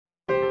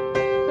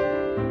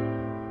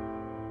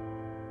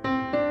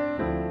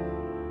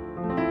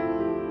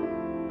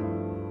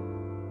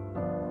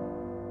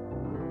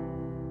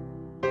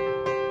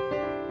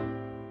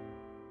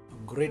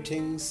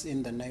Greetings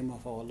in the name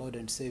of our Lord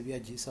and Savior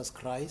Jesus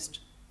Christ.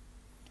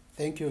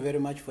 Thank you very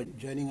much for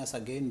joining us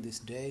again this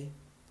day.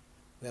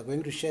 We are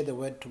going to share the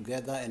word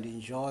together and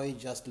enjoy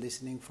just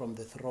listening from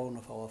the throne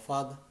of our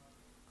Father.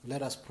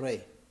 Let us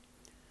pray.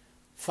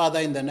 Father,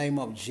 in the name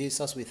of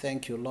Jesus, we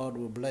thank you, Lord.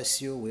 We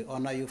bless you. We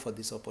honor you for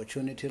this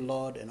opportunity,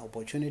 Lord, an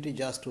opportunity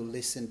just to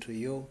listen to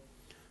you,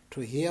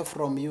 to hear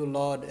from you,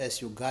 Lord,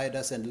 as you guide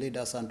us and lead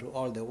us unto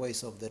all the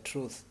ways of the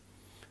truth.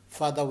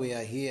 Father, we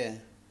are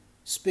here.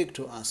 Speak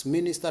to us,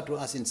 minister to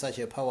us in such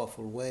a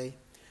powerful way.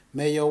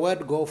 May your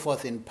word go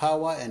forth in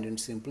power and in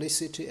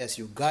simplicity as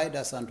you guide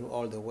us unto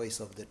all the ways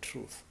of the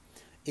truth.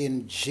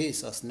 In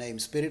Jesus' name,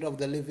 Spirit of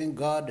the living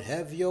God,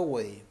 have your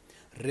way.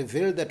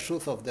 Reveal the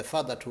truth of the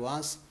Father to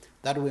us,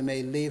 that we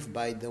may live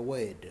by the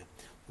word.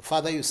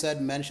 Father, you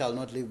said man shall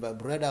not live by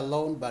bread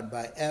alone, but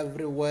by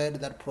every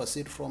word that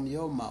proceeds from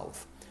your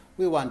mouth.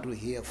 We want to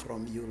hear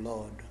from you,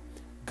 Lord.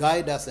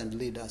 Guide us and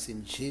lead us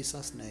in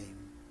Jesus' name.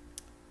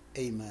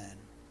 Amen.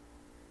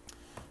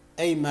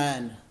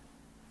 Amen.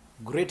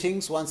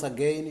 Greetings once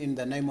again in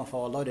the name of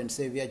our Lord and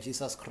Savior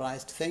Jesus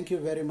Christ. Thank you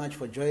very much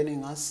for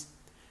joining us.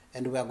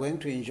 And we are going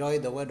to enjoy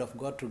the word of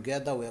God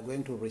together. We are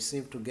going to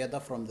receive together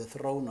from the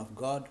throne of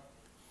God.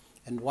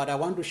 And what I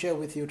want to share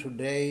with you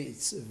today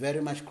is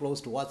very much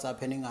close to what's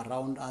happening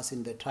around us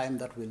in the time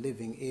that we're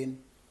living in.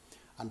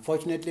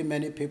 Unfortunately,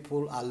 many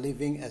people are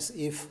living as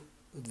if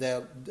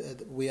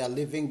we are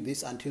living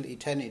this until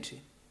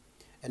eternity.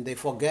 And they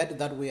forget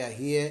that we are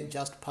here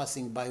just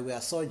passing by. We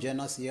are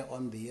sojourners here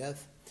on the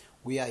earth.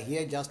 We are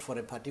here just for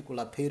a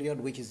particular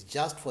period, which is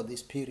just for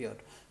this period,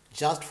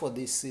 just for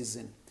this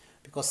season.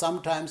 Because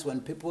sometimes when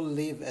people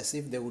live as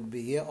if they would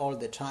be here all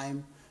the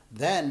time,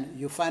 then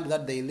you find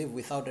that they live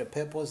without a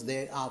purpose.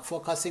 They are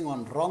focusing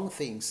on wrong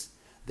things.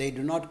 They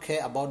do not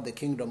care about the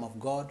kingdom of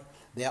God.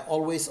 They are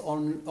always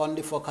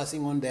only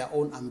focusing on their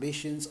own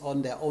ambitions,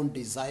 on their own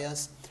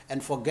desires,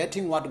 and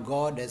forgetting what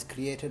God has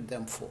created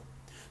them for.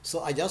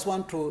 So I just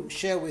want to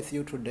share with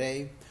you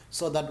today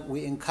so that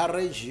we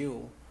encourage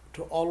you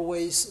to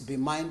always be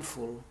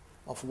mindful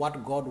of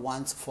what God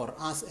wants for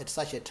us at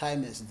such a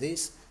time as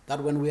this,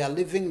 that when we are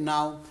living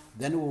now,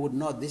 then we would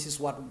know this is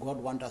what God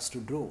wants us to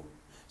do.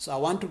 So I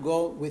want to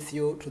go with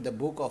you to the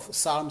book of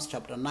Psalms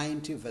chapter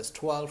 90 verse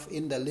 12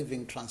 in the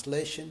Living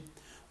Translation.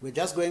 We're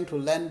just going to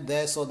learn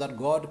there so that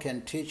God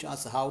can teach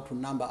us how to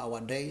number our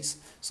days,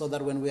 so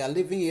that when we are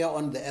living here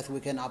on the earth, we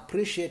can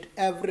appreciate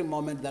every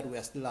moment that we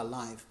are still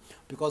alive.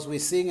 Because we're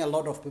seeing a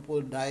lot of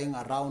people dying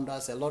around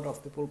us, a lot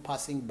of people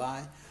passing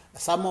by.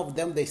 Some of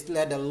them, they still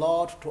had a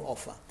lot to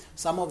offer.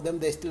 Some of them,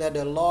 they still had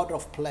a lot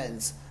of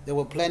plans. They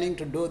were planning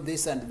to do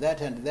this and that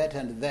and that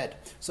and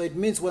that. So it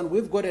means when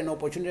we've got an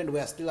opportunity and we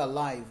are still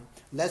alive,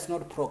 let's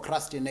not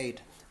procrastinate.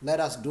 Let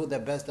us do the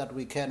best that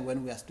we can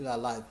when we are still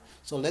alive.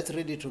 So let's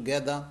read it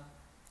together.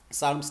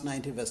 Psalms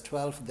 90 verse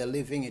 12, the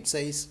Living, it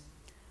says,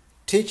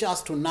 "Teach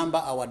us to number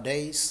our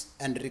days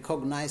and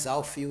recognize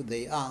how few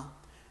they are.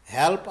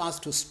 Help us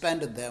to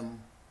spend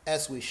them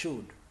as we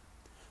should."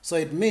 So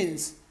it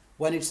means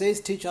when it says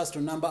teach us to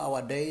number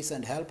our days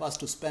and help us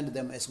to spend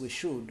them as we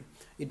should,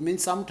 it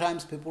means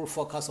sometimes people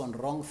focus on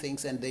wrong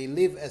things and they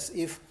live as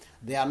if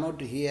they are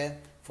not here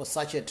for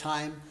such a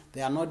time.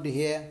 They are not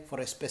here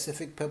for a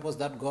specific purpose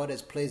that God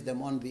has placed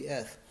them on the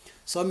earth.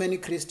 So many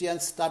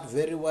Christians start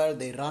very well,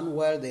 they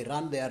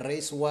run their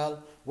race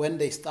well when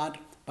they start,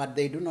 but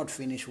they do not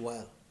finish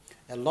well.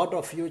 A lot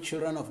of you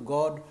children of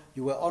God,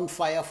 you were on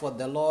fire for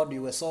the Lord,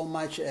 you were so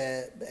much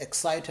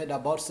excited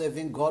about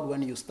serving God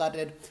when you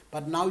started,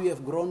 but now you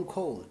have grown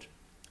cold.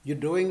 You're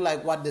doing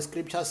like what the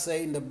scriptures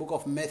say in the book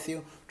of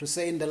Matthew, to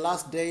say in the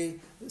last day,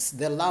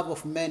 the love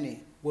of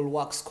many will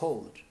wax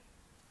cold.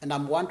 And I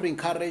want to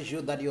encourage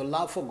you that your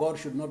love for God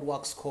should not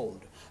wax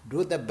cold.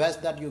 Do the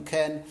best that you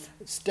can.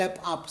 Step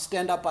up,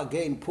 stand up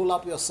again, pull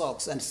up your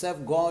socks and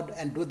serve God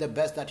and do the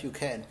best that you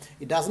can.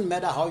 It doesn't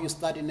matter how you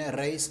start in a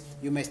race.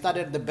 You may start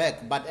at the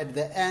back, but at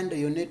the end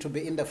you need to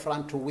be in the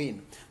front to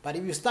win. But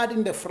if you start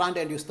in the front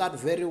and you start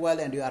very well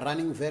and you are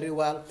running very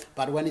well,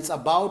 but when it's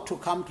about to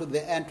come to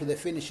the end, to the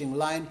finishing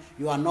line,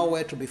 you are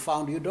nowhere to be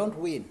found, you don't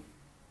win.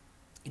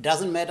 It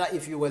doesn't matter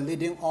if you were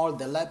leading all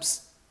the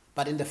laps,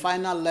 but in the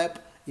final lap,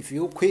 if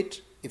you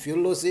quit, if you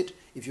lose it,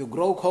 if you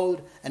grow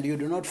cold and you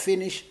do not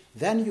finish,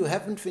 then you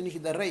haven't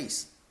finished the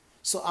race.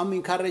 So I'm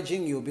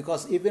encouraging you,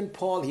 because even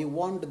Paul, he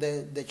warned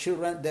the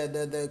children,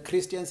 the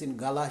Christians in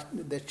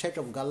the church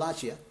of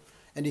Galatia,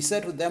 and he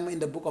said to them in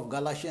the book of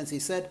Galatians, he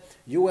said,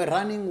 "You were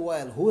running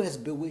well. Who has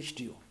bewitched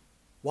you?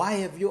 Why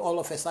have you all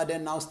of a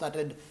sudden now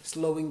started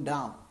slowing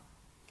down?"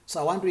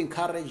 So I want to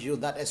encourage you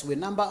that as we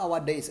number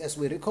our days, as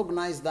we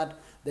recognize that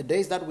the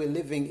days that we're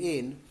living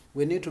in,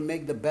 we need to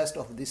make the best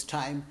of this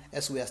time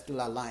as we are still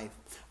alive.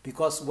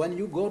 Because when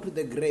you go to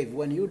the grave,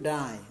 when you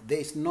die, there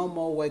is no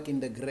more work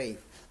in the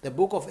grave. The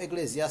book of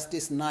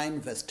Ecclesiastes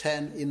 9 verse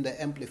 10 in the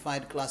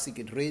Amplified Classic,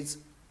 it reads,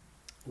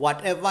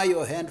 "Whatever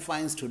your hand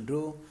finds to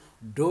do,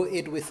 do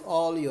it with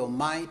all your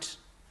might.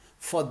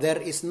 For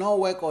there is no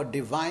work or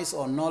device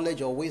or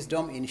knowledge or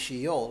wisdom in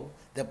Sheol,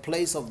 the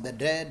place of the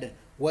dead,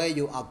 where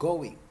you are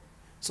going."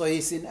 So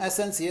he's in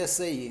essence here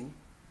saying,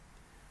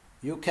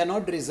 you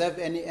cannot reserve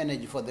any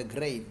energy for the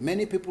grave.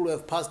 Many people who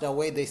have passed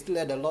away, they still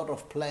had a lot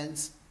of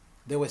plans.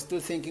 They were still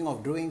thinking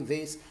of doing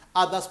this.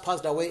 Others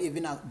passed away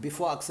even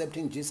before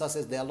accepting Jesus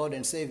as their Lord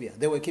and Savior.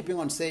 They were keeping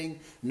on saying,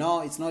 no,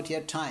 it's not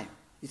yet time.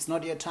 It's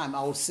not yet time.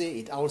 I will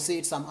see it. I will see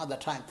it some other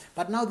time.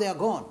 But now they are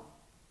gone.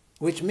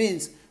 Which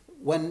means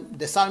when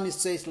the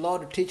psalmist says,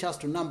 Lord, teach us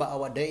to number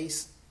our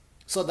days,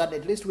 so that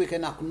at least we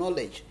can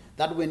acknowledge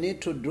that we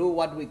need to do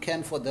what we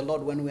can for the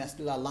Lord when we are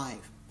still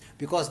alive.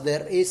 Because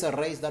there is a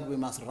race that we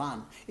must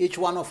run. Each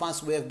one of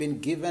us, we have been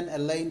given a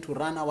lane to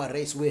run our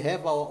race. We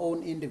have our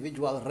own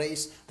individual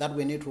race that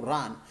we need to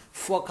run.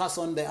 Focus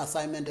on the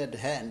assignment at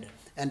hand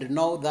and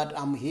know that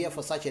I'm here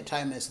for such a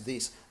time as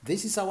this.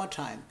 This is our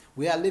time.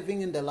 We are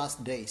living in the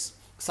last days.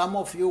 Some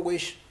of you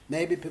wish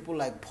maybe people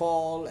like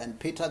Paul and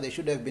Peter, they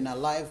should have been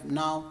alive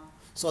now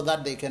so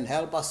that they can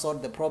help us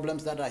sort the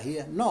problems that are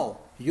here. No,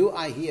 you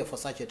are here for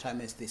such a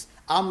time as this.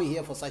 I'm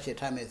here for such a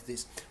time as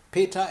this.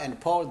 Peter and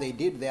Paul, they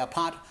did their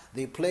part,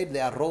 they played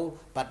their role,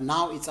 but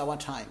now it's our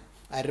time.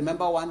 I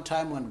remember one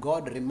time when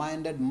God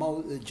reminded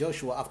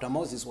Joshua after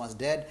Moses was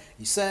dead,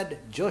 he said,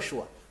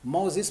 Joshua,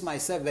 Moses my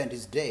servant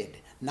is dead.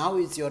 Now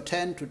it's your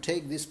turn to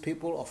take these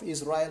people of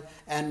Israel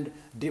and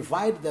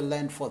divide the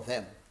land for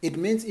them. It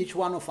means each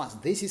one of us,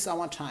 this is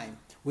our time.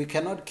 We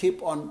cannot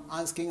keep on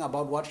asking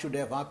about what should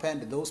have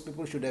happened. Those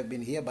people should have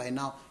been here by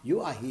now.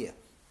 You are here.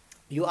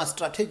 You are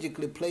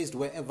strategically placed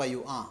wherever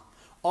you are.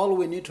 All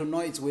we need to know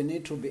is we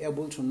need to be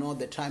able to know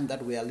the time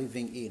that we are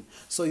living in.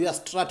 So you are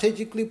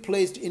strategically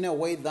placed in a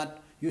way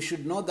that you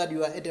should know that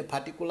you are at a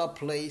particular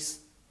place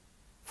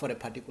for a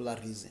particular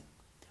reason.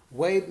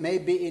 Where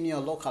maybe in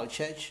your local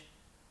church,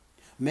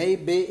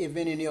 maybe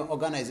even in your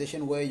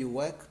organization where you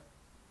work,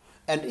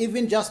 and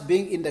even just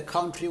being in the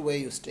country where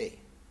you stay,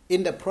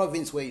 in the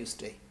province where you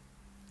stay.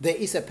 There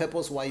is a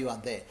purpose why you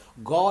are there.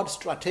 God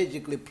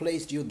strategically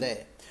placed you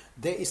there.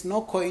 There is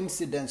no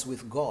coincidence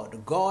with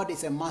God. God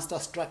is a master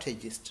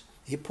strategist.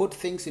 He put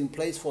things in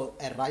place for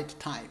a right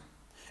time.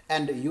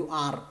 And you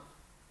are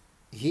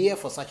here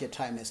for such a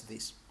time as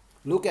this.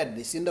 Look at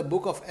this. In the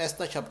book of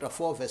Esther, chapter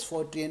 4, verse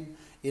 14,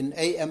 in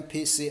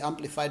AMPC,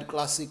 Amplified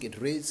Classic, it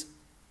reads,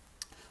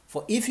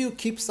 For if you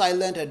keep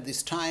silent at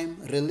this time,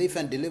 relief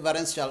and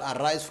deliverance shall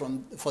arise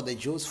for the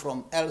Jews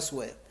from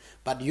elsewhere.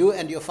 But you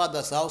and your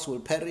father's house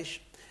will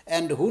perish.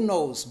 And who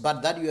knows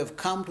but that you have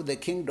come to the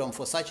kingdom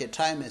for such a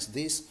time as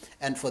this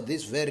and for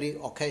this very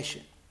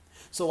occasion.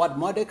 So what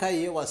Mordecai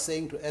here was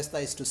saying to Esther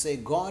is to say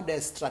God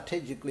has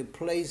strategically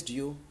placed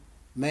you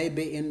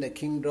maybe in the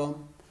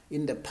kingdom,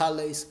 in the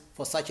palace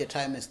for such a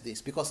time as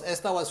this. Because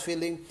Esther was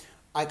feeling,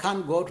 I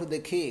can't go to the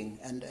king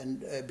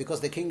and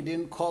because the king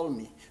didn't call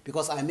me,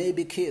 because I may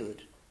be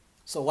killed.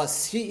 So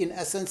was she in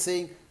essence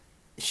saying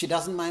she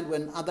doesn't mind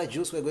when other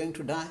Jews were going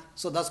to die?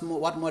 So that's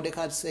what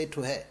Mordecai said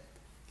to her.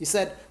 He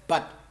said,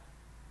 but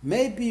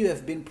maybe you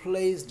have been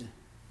placed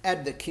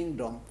at the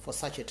kingdom for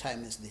such a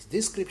time as this.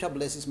 This scripture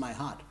blesses my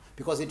heart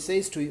because it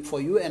says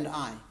for you and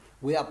I,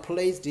 we are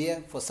placed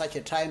here for such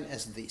a time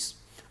as this.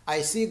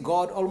 I see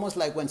God almost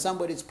like when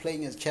somebody is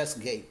playing a chess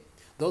game.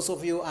 Those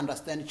of you who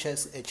understand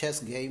a chess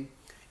game,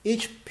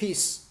 each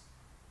piece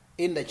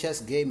in the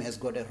chess game has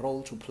got a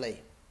role to play.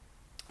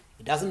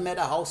 It doesn't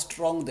matter how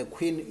strong the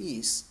queen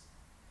is,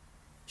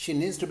 she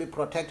needs to be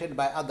protected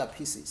by other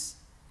pieces.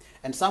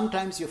 And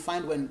sometimes you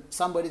find when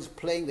somebody is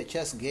playing the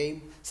chess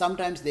game,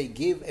 sometimes they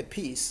give a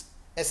piece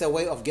as a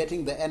way of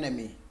getting the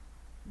enemy,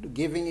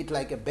 giving it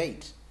like a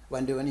bait.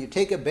 When you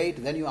take a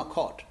bait, then you are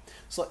caught.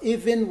 So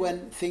even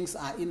when things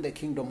are in the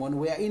kingdom, when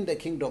we are in the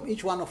kingdom,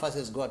 each one of us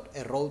has got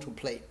a role to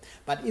play.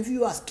 But if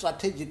you are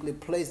strategically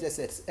placed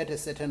at a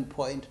certain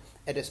point,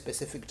 at a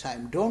specific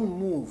time, don't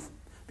move,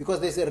 because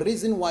there's a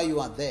reason why you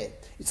are there.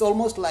 It's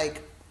almost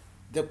like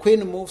the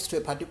queen moves to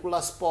a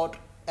particular spot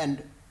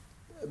and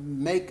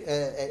make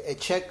a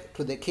check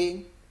to the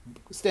king,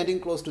 standing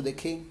close to the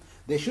king.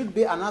 There should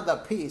be another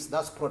piece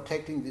that's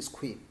protecting this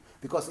queen,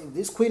 because if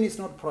this queen is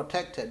not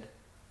protected,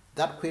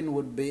 that queen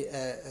would be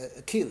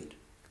killed.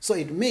 So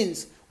it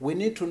means we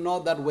need to know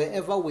that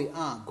wherever we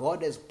are,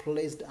 God has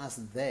placed us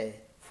there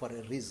for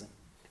a reason,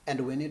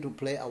 and we need to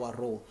play our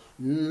role.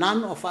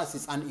 None of us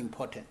is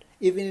unimportant.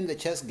 Even in the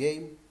chess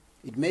game,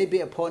 it may be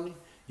a pawn.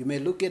 You may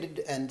look at it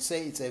and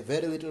say it's a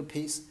very little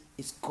piece.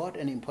 It's got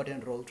an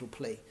important role to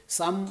play.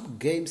 Some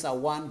games are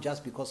won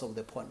just because of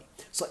the pony.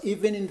 So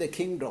even in the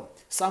kingdom,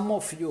 some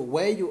of you,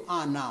 where you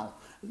are now,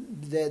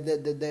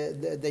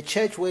 the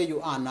church where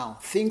you are now,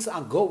 things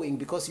are going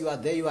because you are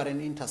there, you are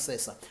an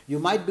intercessor. You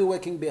might be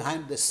working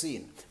behind the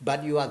scene,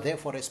 but you are there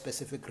for a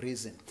specific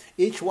reason.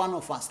 Each one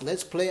of us,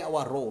 let's play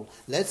our role.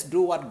 Let's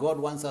do what God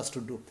wants us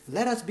to do.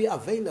 Let us be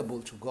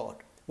available to God.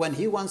 When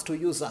He wants to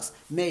use us,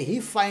 may He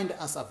find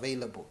us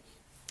available.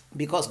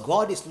 Because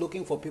God is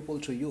looking for people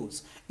to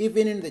use.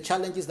 Even in the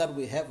challenges that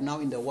we have now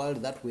in the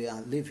world that we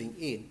are living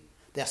in,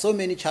 there are so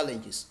many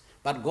challenges.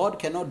 But God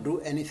cannot do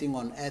anything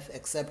on earth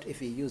except if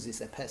He uses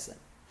a person.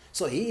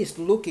 So He is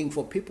looking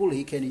for people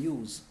He can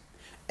use.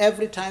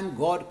 every time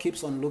God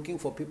keeps on looking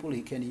for people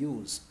he can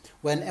use.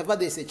 Whenever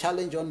there's a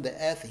challenge on the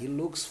earth, he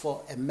looks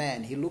for a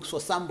man. He looks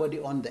for somebody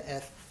on the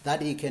earth that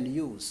he can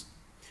use.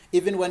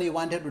 Even when he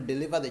wanted to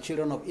deliver the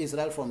children of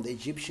Israel from the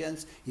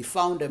Egyptians, he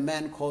found a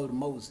man called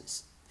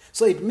Moses.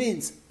 So it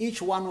means each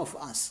one of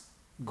us,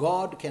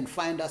 God can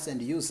find us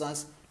and use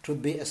us to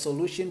be a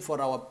solution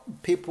for our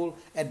people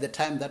at the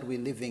time that we're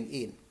living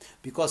in.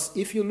 Because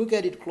if you look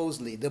at it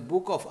closely, the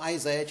book of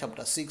Isaiah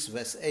chapter 6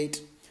 verse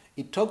 8,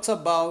 it talks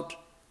about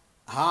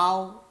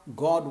how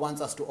God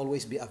wants us to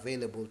always be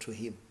available to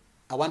him.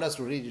 I want us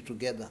to read it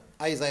together.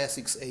 Isaiah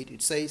 6:8,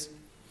 it says,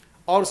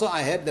 "Also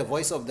I heard the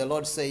voice of the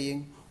Lord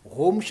saying,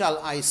 whom shall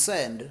I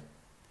send,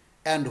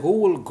 and who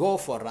will go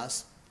for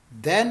us?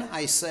 Then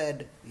I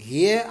said,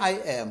 here I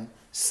am,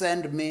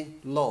 send me,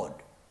 Lord."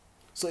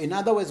 So in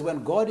other words,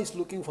 when God is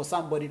looking for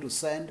somebody to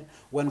send,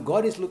 when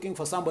God is looking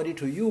for somebody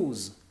to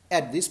use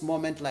at this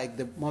moment, like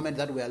the moment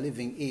that we are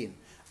living in,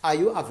 are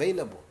you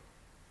available?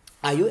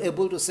 Are you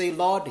able to say,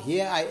 Lord,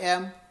 here I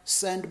am,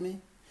 send me.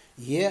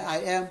 Here I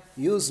am,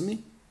 use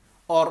me.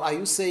 Or are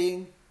you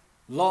saying,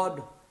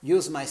 Lord,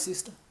 use my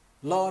sister.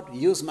 Lord,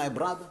 use my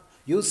brother.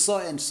 Use so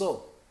and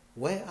so.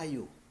 Where are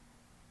you?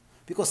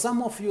 Because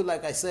some of you,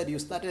 like I said, you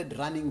started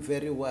running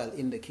very well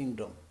in the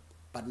kingdom,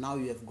 but now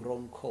you have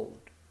grown cold.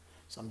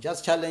 So I'm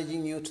just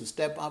challenging you to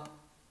step up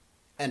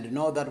and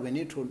know that we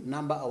need to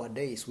number our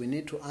days. We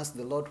need to ask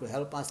the Lord to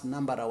help us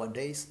number our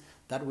days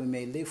that we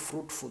may live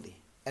fruitfully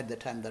at the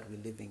time that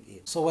we're living in.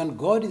 So when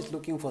God is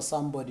looking for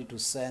somebody to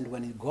send,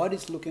 when God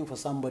is looking for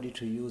somebody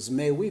to use,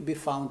 may we be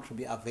found to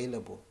be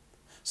available.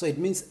 So it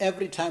means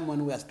every time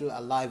when we are still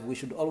alive, we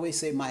should always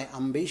say, my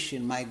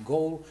ambition, my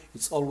goal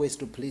is always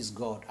to please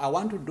God. I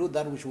want to do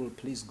that which will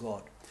please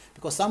God.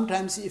 Because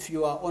sometimes if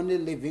you are only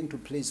living to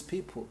please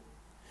people,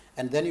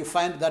 and then you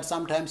find that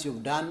sometimes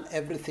you've done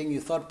everything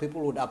you thought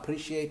people would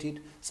appreciate it,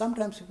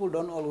 sometimes people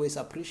don't always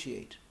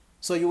appreciate.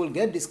 So you will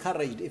get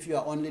discouraged if you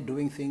are only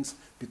doing things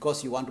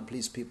because you want to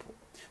please people.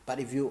 But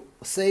if you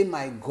say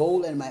my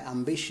goal and my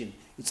ambition,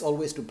 it's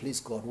always to please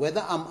God.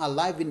 Whether I'm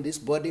alive in this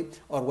body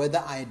or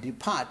whether I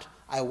depart,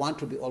 I want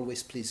to be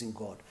always pleasing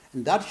God.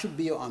 And that should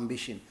be your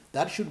ambition.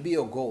 That should be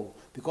your goal.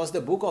 Because the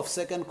book of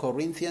 2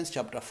 Corinthians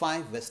chapter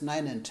 5, verse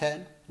 9 and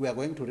 10, we are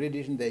going to read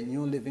it in the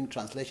New Living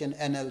Translation,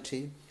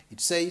 NLT. It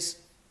says,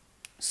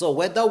 "So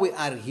whether we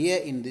are here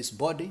in this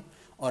body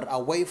or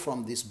away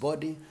from this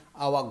body,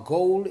 our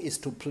goal is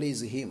to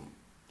please him.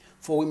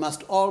 For we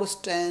must all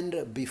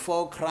stand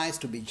before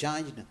Christ to be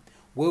judged.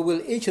 We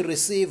will each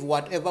receive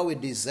whatever we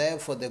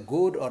deserve for the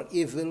good or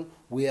evil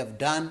we have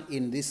done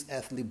in this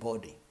earthly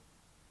body."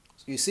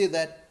 So you see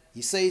that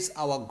he says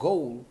our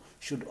goal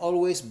should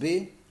always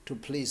be to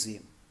please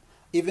him.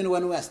 Even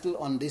when we are still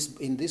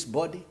in this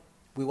body,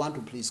 we want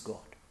to please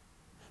God.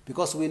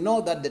 Because we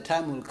know that the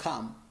time will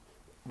come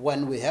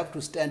when we have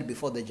to stand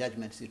before the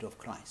judgment seat of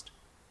Christ.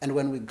 And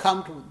when we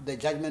come to the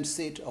judgment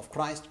seat of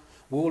Christ,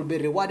 we will be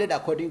rewarded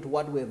according to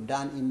what we have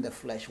done in the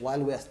flesh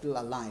while we are still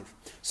alive.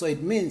 So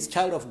it means,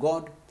 child of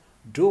God,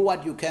 do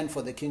what you can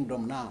for the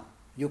kingdom now.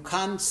 You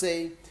can't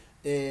say,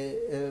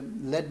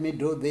 let me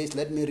do this,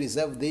 let me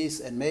reserve this,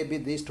 and maybe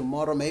this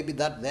tomorrow, maybe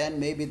that then,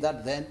 maybe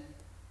that then.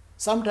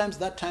 Sometimes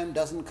that time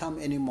doesn't come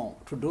anymore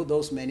to do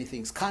those many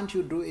things. Can't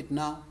you do it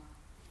now?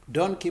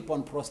 Don't keep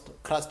on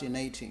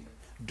procrastinating.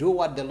 Do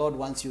what the Lord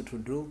wants you to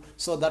do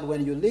so that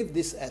when you leave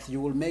this earth, you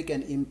will make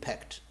an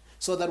impact.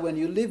 So that when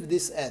you leave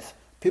this earth,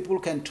 people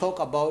can talk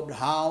about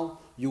how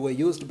you were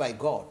used by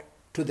God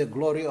to the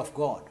glory of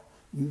God.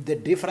 The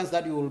difference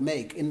that you will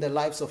make in the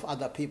lives of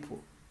other people.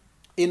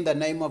 In the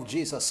name of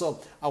Jesus.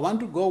 So I want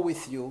to go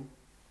with you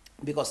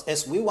because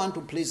as we want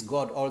to please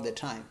God all the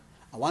time,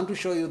 I want to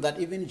show you that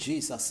even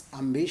Jesus'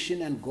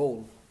 ambition and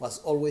goal was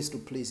always to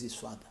please his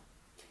Father.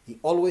 He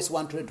always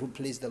wanted to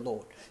please the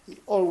Lord. He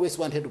always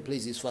wanted to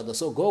please his Father.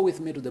 So go with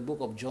me to the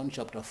book of John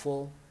chapter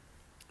 4,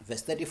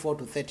 verse 34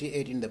 to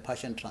 38 in the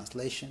Passion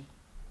Translation.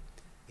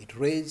 It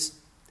reads,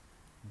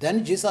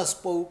 "Then Jesus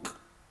spoke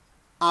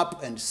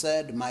up and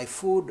said, my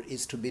food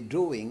is to be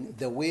doing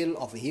the will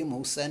of him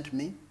who sent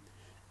me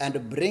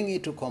and bring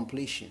it to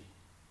completion."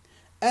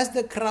 As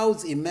the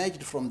crowds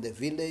emerged from the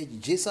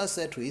village, Jesus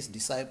said to his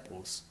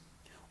disciples,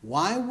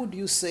 "Why would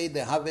you say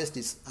the harvest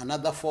is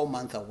another 4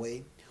 months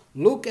away?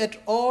 Look at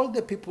all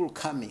the people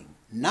coming.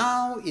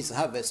 Now is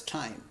harvest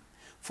time,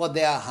 for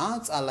their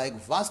hearts are like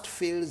vast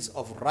fields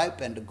of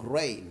ripened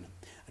grain,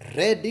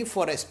 ready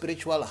for a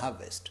spiritual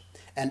harvest.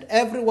 And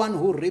everyone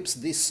who reaps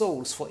these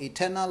souls for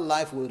eternal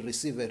life will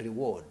receive a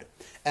reward.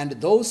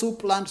 And those who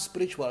plant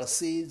spiritual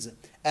seeds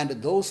and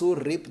those who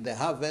reap the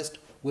harvest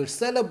will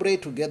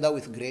celebrate together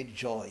with great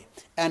joy.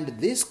 And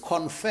this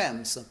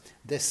confirms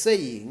the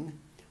saying,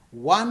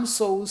 one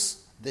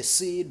sows the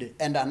seed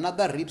and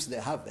another reaps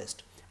the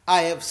harvest.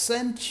 I have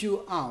sent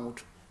you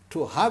out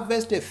to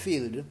harvest a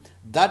field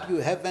that you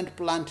haven't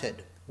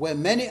planted, where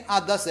many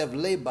others have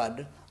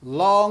labored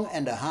long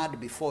and hard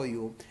before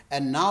you,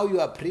 and now you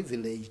are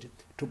privileged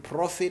to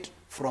profit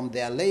from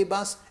their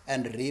labors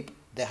and reap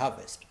the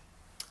harvest."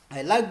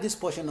 I like this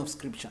portion of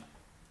scripture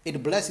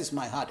It blesses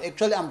my heart.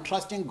 Actually, I'm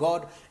trusting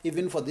God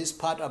even for this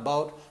part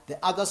about the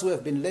others who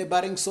have been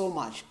laboring so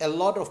much. A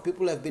lot of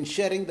people have been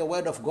sharing the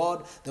word of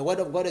God. The word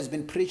of God has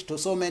been preached to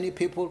so many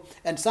people,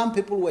 and some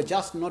people were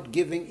just not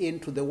giving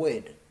in to the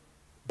word,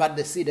 but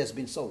the seed has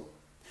been sown.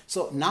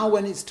 So now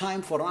when it's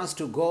time for us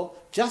to go,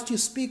 just you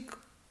speak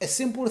a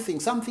simple thing,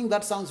 something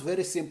that sounds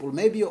very simple,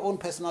 maybe your own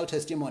personal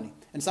testimony,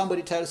 and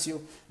somebody tells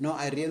you, no,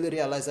 I really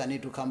realize I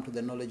need to come to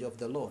the knowledge of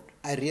the Lord.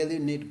 I really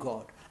need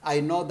God. I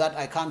know that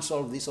I can't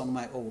solve this on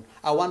my own.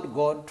 I want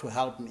God to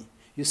help me.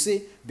 You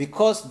see,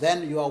 because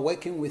then you are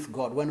working with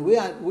God. When we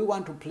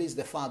want to please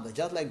the Father,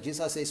 just like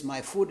Jesus says,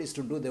 my food is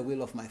to do the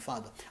will of my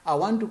Father. I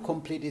want to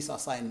complete His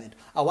assignment.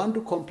 I want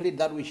to complete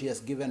that which He has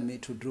given me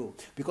to do.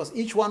 Because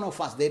each one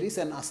of us, there is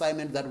an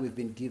assignment that we've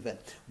been given.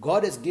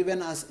 God has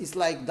given us, it's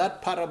like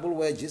that parable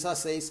where Jesus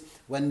says,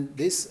 when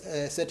this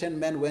certain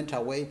man went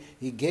away,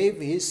 He gave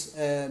his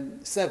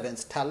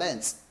servants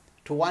talents.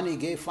 To one He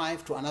gave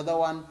 5, to another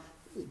one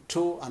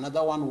 2,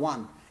 another one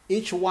 1.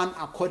 Each one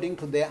according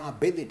to their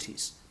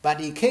abilities. But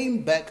He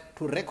came back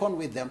to reckon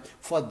with them,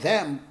 for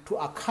them to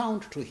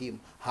account to Him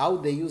how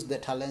they used the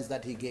talents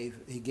that He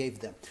gave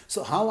them.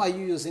 So how are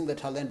you using the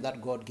talent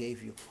that God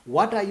gave you?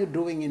 What are you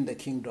doing in the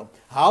kingdom?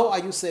 How are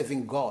you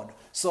serving God?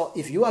 So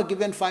if you are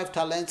given 5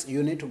 talents,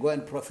 you need to go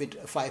and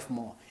profit 5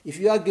 more. If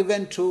you are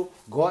given 2,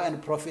 go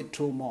and profit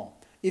 2 more.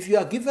 If you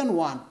are given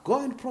 1, go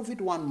and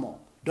profit 1 more.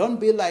 Don't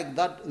be like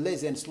that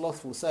lazy and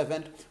slothful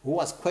servant who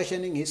was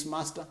questioning his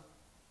master.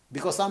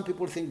 Because some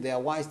people think they are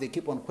wise, they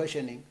keep on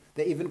questioning.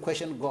 They even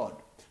question God.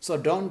 So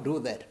don't do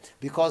that,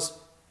 because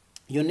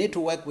you need to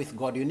work with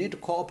God. You need to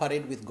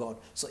cooperate with God.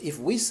 So if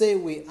we say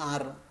we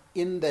are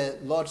in the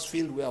Lord's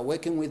field, we are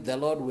working with the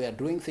Lord, we are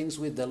doing things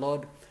with the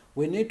Lord,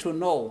 we need to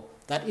know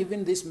that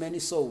even these many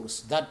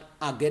souls that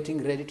are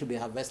getting ready to be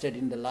harvested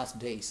in the last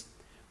days,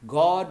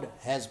 God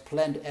has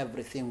planned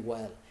everything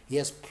well. He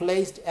has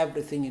placed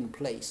everything in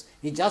place.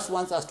 He just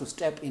wants us to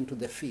step into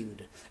the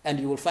field, and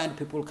you will find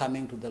people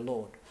coming to the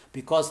Lord,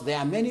 because there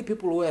are many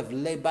people who have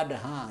labored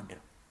hard.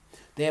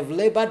 They have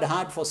labored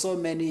hard for so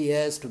many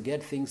years to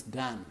get things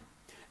done.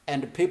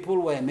 And people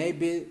were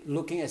maybe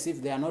looking as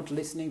if they are not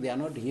listening, they are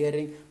not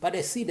hearing, but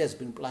a seed has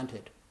been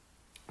planted.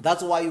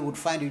 That's why you would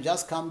find you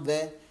just come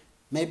there,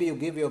 maybe you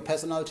give your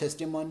personal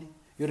testimony.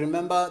 You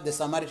remember the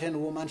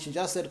Samaritan woman, she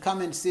just said,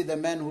 come and see the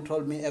man who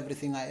told me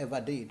everything I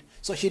ever did.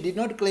 So she did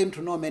not claim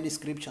to know many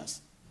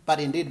scriptures, but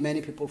indeed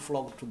many people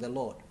flocked to the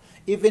Lord.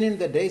 Even in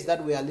the days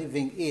that we are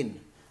living in,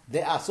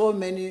 there are so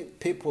many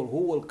people who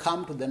will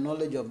come to the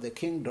knowledge of the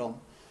kingdom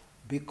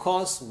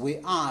because we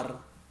are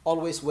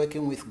always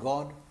working with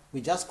God. We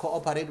just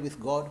cooperate with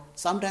God.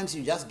 Sometimes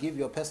you just give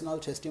your personal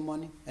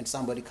testimony and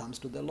somebody comes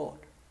to the Lord.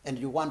 And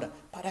you wonder,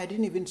 but I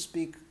didn't even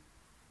speak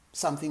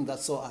something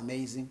that's so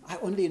amazing. I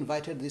only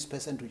invited this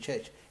person to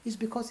church. It's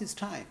because it's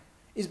time.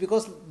 It's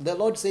because the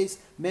Lord says,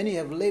 many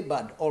have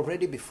labored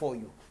already before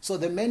you. So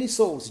the many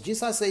souls,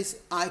 Jesus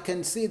says, I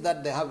can see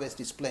that the harvest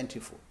is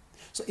plentiful.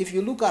 So if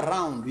you look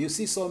around, you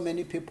see so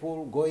many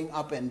people going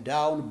up and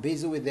down,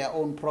 busy with their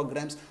own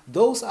programs.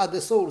 Those are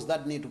the souls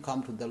that need to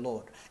come to the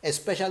Lord,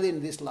 especially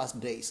in these last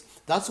days.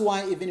 That's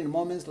why even in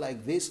moments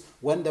like this,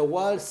 when the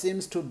world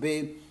seems to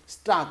be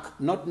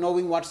stuck, not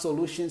knowing what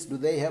solutions do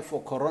they have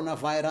for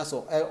coronavirus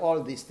or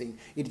all these things,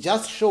 it's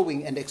just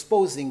showing and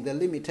exposing the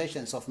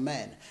limitations of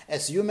man.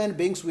 As human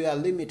beings, we are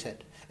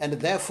limited. And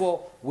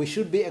therefore, we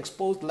should be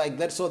exposed like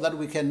that so that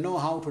we can know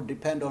how to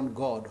depend on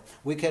God.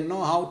 We can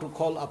know how to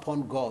call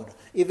upon God.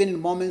 Even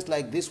in moments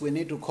like this, we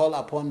need to call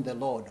upon the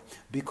Lord.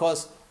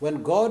 Because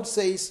when God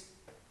says,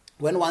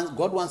 when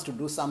God wants to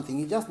do something,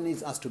 He just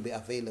needs us to be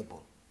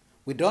available.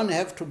 We don't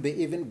have to be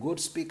even good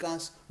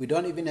speakers. We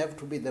don't even have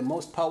to be the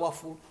most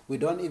powerful. We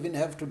don't even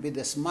have to be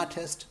the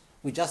smartest.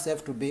 We just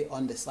have to be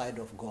on the side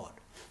of God.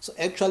 So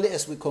actually,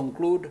 as we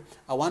conclude,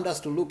 I want us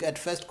to look at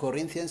 1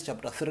 Corinthians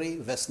chapter 3,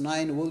 verse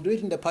 9. We'll do it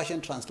in the Passion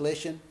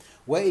Translation,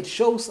 where it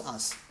shows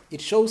us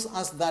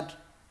that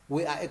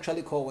we are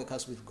actually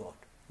co-workers with God.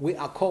 We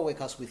are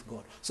co-workers with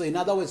God. So in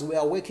other words, we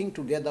are working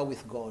together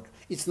with God.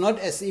 It's not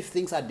as if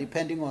things are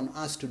depending on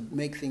us to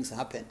make things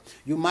happen.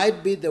 You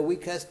might be the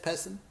weakest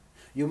person.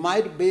 You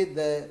might be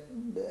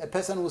a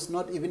person who's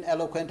not even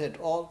eloquent at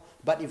all.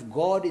 But if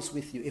God is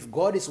with you, if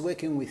God is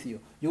working with you,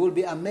 you will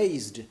be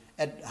amazed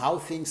at how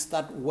things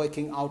start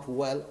working out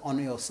well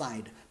on your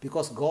side,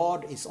 because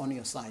God is on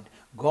your side.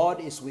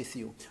 God is with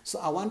you. So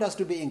I want us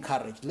to be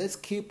encouraged. Let's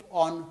keep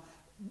on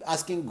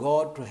asking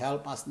God to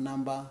help us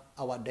number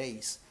our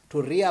days,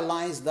 to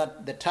realize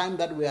that the time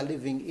that we are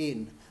living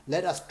in,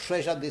 let us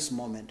treasure this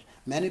moment.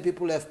 Many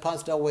people have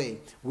passed away.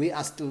 We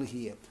are still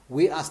here.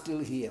 We are still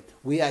here.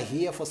 We are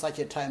here for such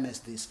a time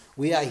as this.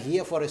 We are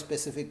here for a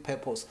specific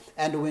purpose.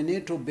 And we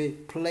need to be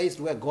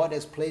placed where God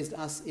has placed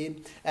us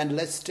in. And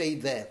let's stay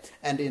there.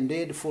 And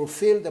indeed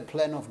fulfill the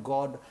plan of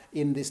God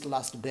in these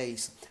last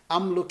days.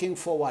 I'm looking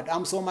forward.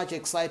 I'm so much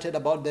excited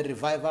about the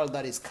revival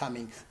that is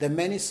coming. The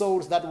many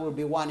souls that will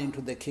be won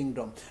into the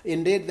kingdom.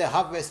 Indeed, the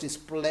harvest is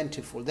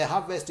plentiful. The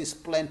harvest is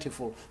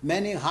plentiful.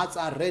 Many hearts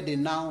are ready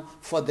now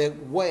for for the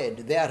word.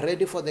 They are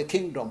ready for the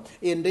kingdom.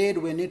 Indeed,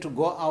 we need to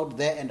go out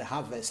there and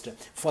harvest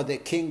for the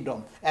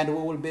kingdom, and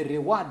we will be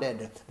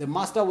rewarded. The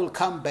master will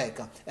come back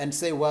and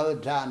say, well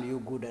done, you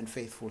good and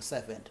faithful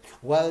servant.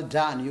 Well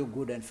done, you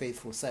good and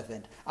faithful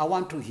servant. I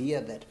want to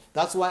hear that.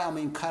 That's why I'm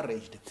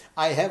encouraged.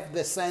 I have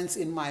the sense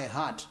in my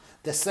heart,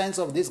 the sense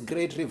of this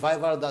great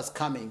revival that's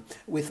coming.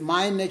 With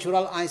my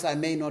natural eyes, I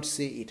may not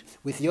see it.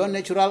 With your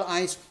natural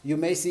eyes, you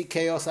may see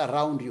chaos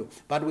around you.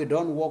 But we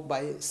don't walk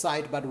by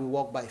sight, but we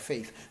walk by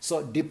faith.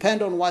 So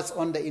depend on what's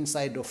on the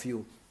inside of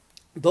you.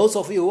 Those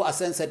of you who are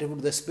sensitive to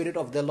the Spirit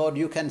of the Lord,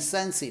 you can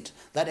sense it,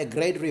 that a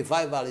great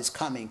revival is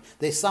coming.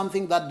 There's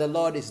something that the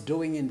Lord is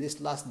doing in these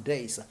last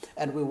days,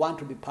 and we want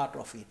to be part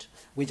of it.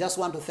 We just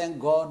want to thank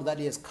God that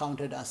He has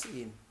counted us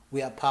in.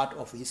 We are part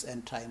of His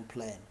end time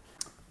plan.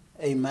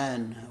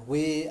 Amen.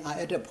 We are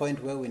at a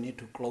point where we need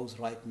to close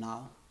right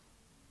now.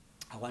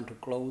 I want to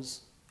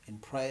close in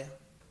prayer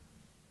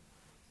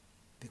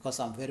because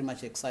I'm very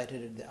much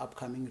excited at the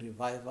upcoming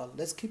revival.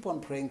 Let's keep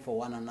on praying for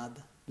one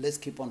another. Let's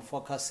keep on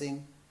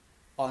focusing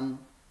on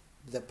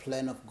the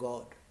plan of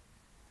God.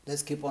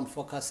 Let's keep on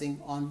focusing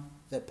on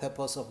the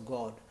purpose of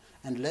God.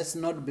 And let's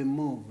not be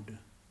moved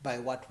by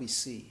what we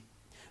see.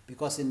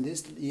 Because in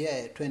this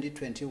year,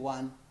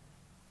 2021,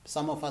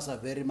 some of us are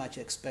very much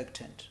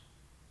expectant.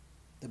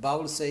 The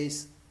Bible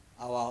says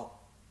our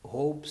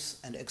hopes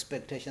and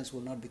expectations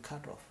will not be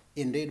cut off.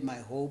 Indeed, my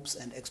hopes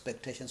and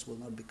expectations will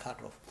not be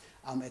cut off.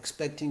 I'm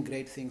expecting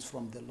great things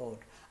from the Lord.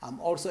 I'm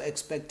also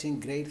expecting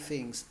great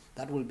things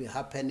that will be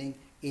happening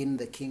in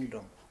the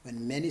kingdom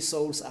when many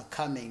souls are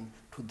coming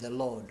to the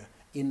Lord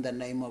in the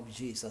name of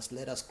Jesus.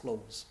 Let us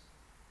close.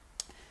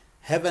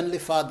 Heavenly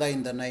Father,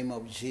 in the name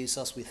of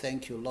Jesus, we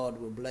thank you, Lord.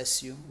 We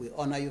bless you. We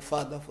honor you,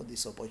 Father, for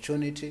this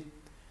opportunity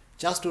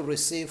just to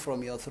receive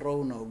from your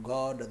throne, O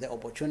God, the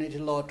opportunity,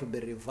 Lord, to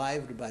be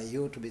revived by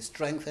you, to be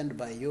strengthened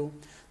by you,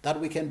 that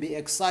we can be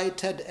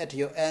excited at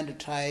your end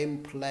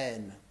time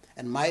plan.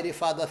 And mighty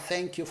Father,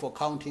 thank you for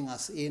counting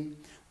us in.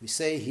 We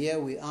say, here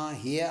we are,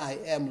 here I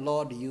am,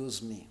 Lord,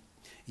 use me.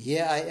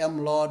 Here I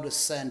am, Lord,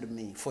 send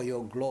me for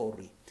your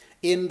glory.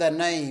 In the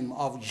name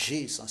of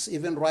Jesus,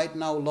 even right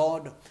now,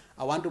 Lord,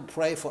 I want to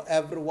pray for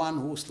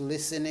everyone who's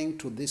listening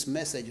to this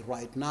message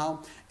right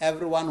now,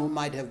 everyone who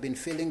might have been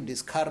feeling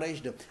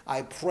discouraged.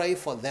 I pray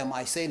for them.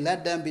 I say,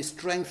 let them be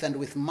strengthened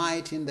with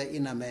might in the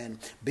inner man.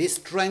 Be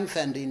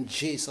strengthened in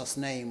Jesus'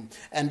 name.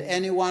 And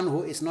anyone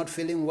who is not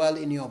feeling well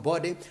in your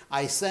body,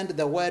 I send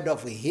the word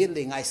of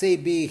healing. I say,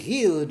 be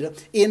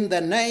healed in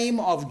the name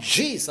of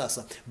Jesus.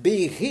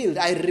 Be healed.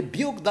 I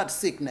rebuke that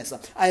sickness.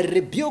 I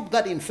rebuke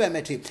that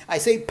infirmity. I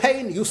say,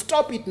 pain, you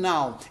stop it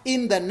now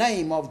in the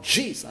name of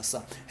Jesus.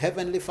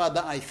 Heavenly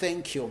Father, I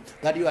thank you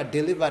that you are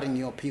delivering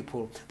your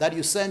people, that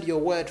you send your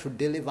word to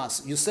deliver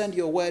us, you send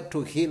your word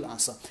to heal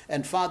us.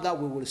 And Father,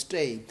 we will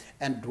stay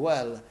and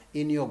dwell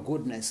in your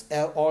goodness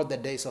all the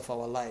days of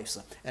our lives.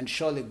 And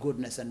surely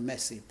goodness and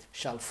mercy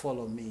shall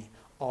follow me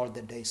all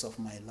the days of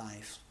my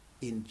life.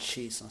 In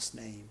Jesus'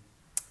 name,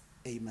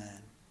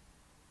 amen.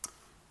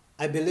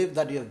 I believe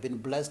that you have been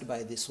blessed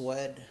by this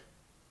word.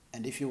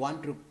 And if you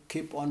want to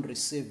keep on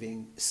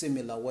receiving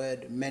similar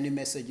word, many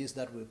messages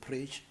that we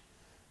preach,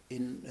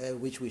 in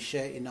which we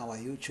share in our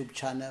YouTube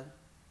channel,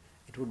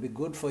 it would be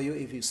good for you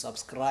if you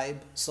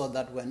subscribe so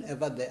that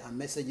whenever there are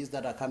messages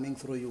that are coming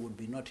through, you would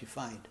be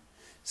notified.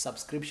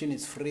 Subscription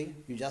is free.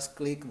 You just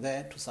click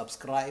there to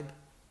subscribe.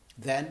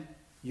 Then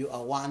you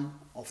are one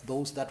of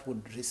those that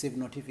would receive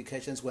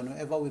notifications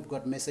whenever we've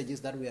got messages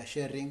that we are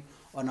sharing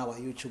on our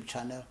YouTube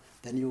channel.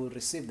 Then you will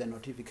receive the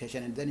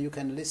notification, and then you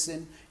can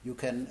listen, you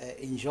can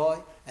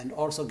enjoy, and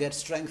also get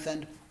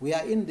strengthened. We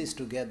are in this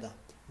together.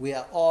 We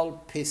are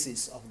all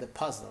pieces of the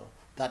puzzle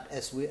that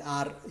as we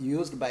are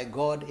used by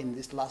God in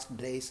these last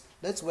days,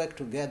 let's work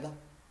together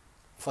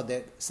for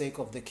the sake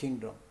of the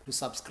kingdom. To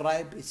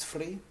subscribe is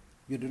free.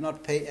 You do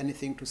not pay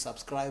anything to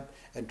subscribe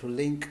and to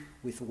link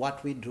with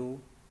what we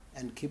do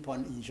and keep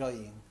on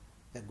enjoying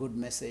the good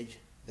message,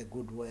 the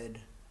good word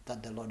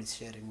that the Lord is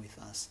sharing with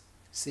us.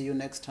 See you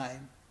next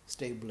time.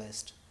 Stay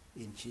blessed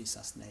in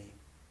Jesus' name.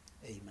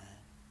 Amen.